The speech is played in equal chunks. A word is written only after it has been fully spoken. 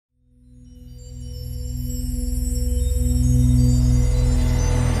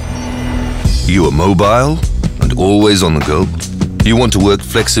You are mobile and always on the go? You want to work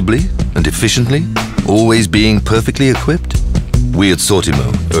flexibly and efficiently, always being perfectly equipped? We at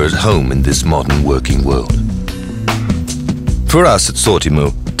Sortimo are at home in this modern working world. For us at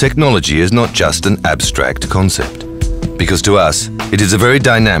Sortimo, technology is not just an abstract concept, because to us, it is a very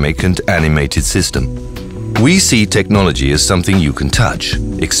dynamic and animated system. We see technology as something you can touch,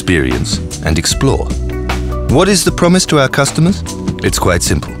 experience, and explore. What is the promise to our customers? It's quite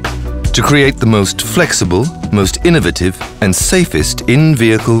simple. To create the most flexible, most innovative, and safest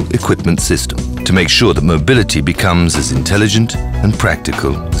in-vehicle equipment system, to make sure that mobility becomes as intelligent and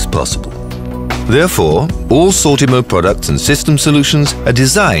practical as possible. Therefore, all Sortimo products and system solutions are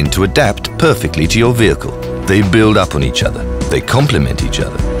designed to adapt perfectly to your vehicle. They build up on each other, they complement each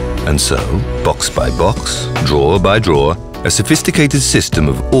other. And so, box by box, drawer by drawer, a sophisticated system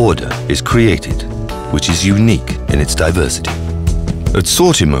of order is created, which is unique in its diversity. At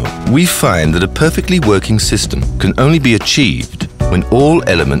Sortimo, we find that a perfectly working system can only be achieved when all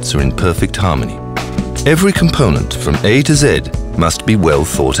elements are in perfect harmony. Every component from A to Z must be well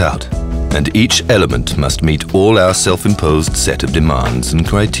thought out, and each element must meet all our self-imposed set of demands and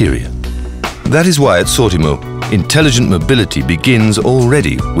criteria. That is why at Sortimo, intelligent mobility begins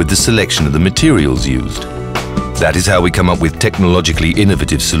already with the selection of the materials used. That is how we come up with technologically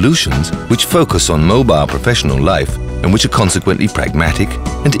innovative solutions which focus on mobile professional life and which are consequently pragmatic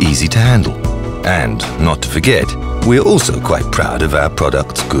and easy to handle. And, not to forget, we are also quite proud of our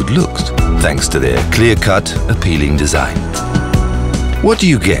products' good looks, thanks to their clear-cut, appealing design. What do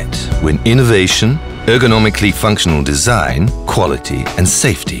you get when innovation, ergonomically functional design, quality and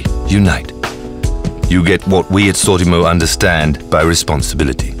safety unite? You get what we at Sortimo understand by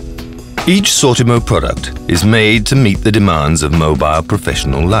responsibility. Each Sortimo product is made to meet the demands of mobile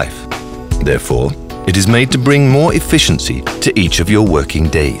professional life. Therefore, it is made to bring more efficiency to each of your working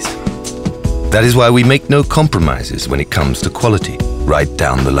days. That is why we make no compromises when it comes to quality, right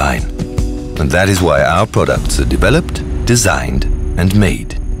down the line. And that is why our products are developed, designed and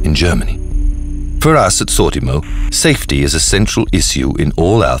made in Germany. For us at Sortimo, safety is a central issue in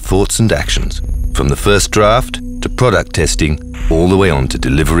all our thoughts and actions, from the first draft to product testing, all the way on to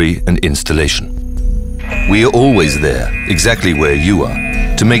delivery and installation. We are always there, exactly where you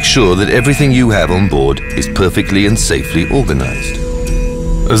are, to make sure that everything you have on board is perfectly and safely organized.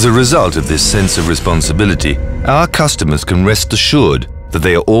 As a result of this sense of responsibility, our customers can rest assured that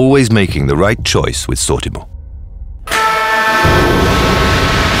they are always making the right choice with Sortimo.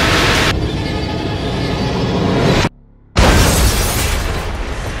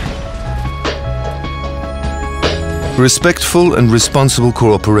 Respectful and responsible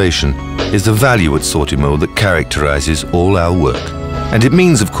cooperation is the value at Sortimo that characterizes all our work. And it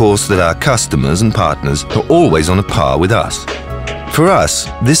means, of course, that our customers and partners are always on a par with us. For us,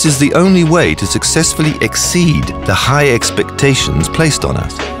 this is the only way to successfully exceed the high expectations placed on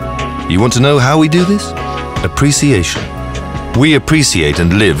us. You want to know how we do this? Appreciation. We appreciate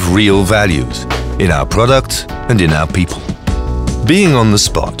and live real values in our products and in our people. Being on the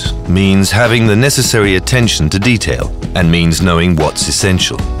spot means having the necessary attention to detail and means knowing what's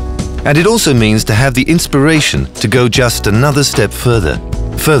essential. And it also means to have the inspiration to go just another step further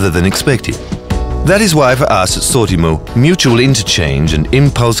than expected. That is why for us at Sortimo, mutual interchange and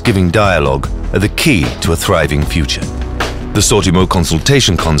impulse-giving dialogue are the key to a thriving future. The Sortimo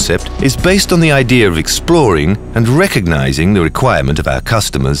consultation concept is based on the idea of exploring and recognizing the requirement of our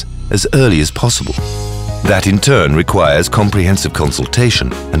customers as early as possible. That in turn requires comprehensive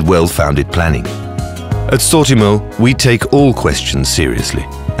consultation and well-founded planning. At Sortimo, we take all questions seriously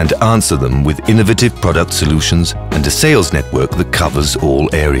and answer them with innovative product solutions and a sales network that covers all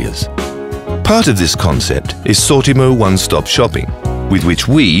areas. Part of this concept is Sortimo One-Stop Shopping, with which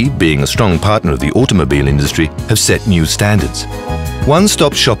we, being a strong partner of the automobile industry, have set new standards.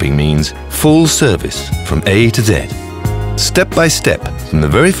 One-stop shopping means full service from A to Z. Step by step, from the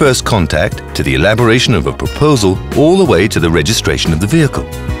very first contact to the elaboration of a proposal all the way to the registration of the vehicle.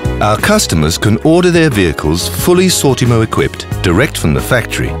 Our customers can order their vehicles fully Sortimo equipped direct from the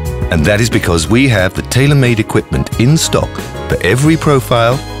factory, and that is because we have the tailor-made equipment in stock for every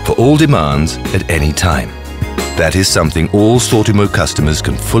profile, for all demands at any time. That is something all Sortimo customers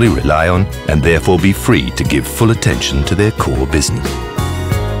can fully rely on and therefore be free to give full attention to their core business.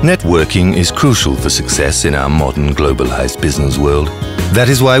 Networking is crucial for success in our modern globalized business world. That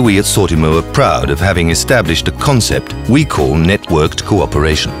is why we at Sortimo are proud of having established a concept we call networked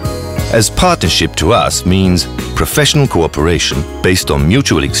cooperation. As partnership to us means professional cooperation based on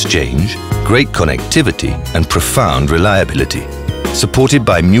mutual exchange, great connectivity and profound reliability, supported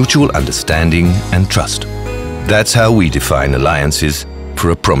by mutual understanding and trust. That's how we define alliances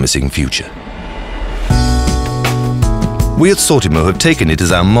for a promising future. We at Sortimo have taken it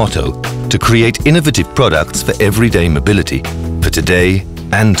as our motto to create innovative products for everyday mobility, for today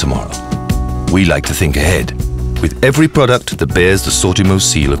and tomorrow. We like to think ahead, with every product that bears the Sortimo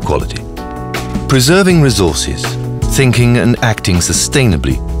seal of quality. Preserving resources, thinking and acting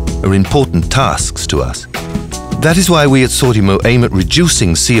sustainably are important tasks to us. That is why we at Sortimo aim at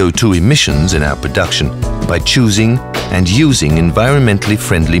reducing CO2 emissions in our production by choosing and using environmentally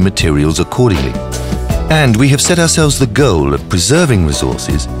friendly materials accordingly. And we have set ourselves the goal of preserving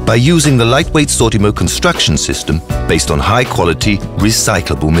resources by using the lightweight Sortimo construction system based on high-quality,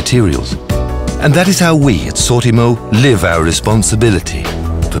 recyclable materials. And that is how we at Sortimo live our responsibility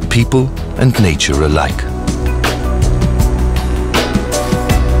for people and nature alike.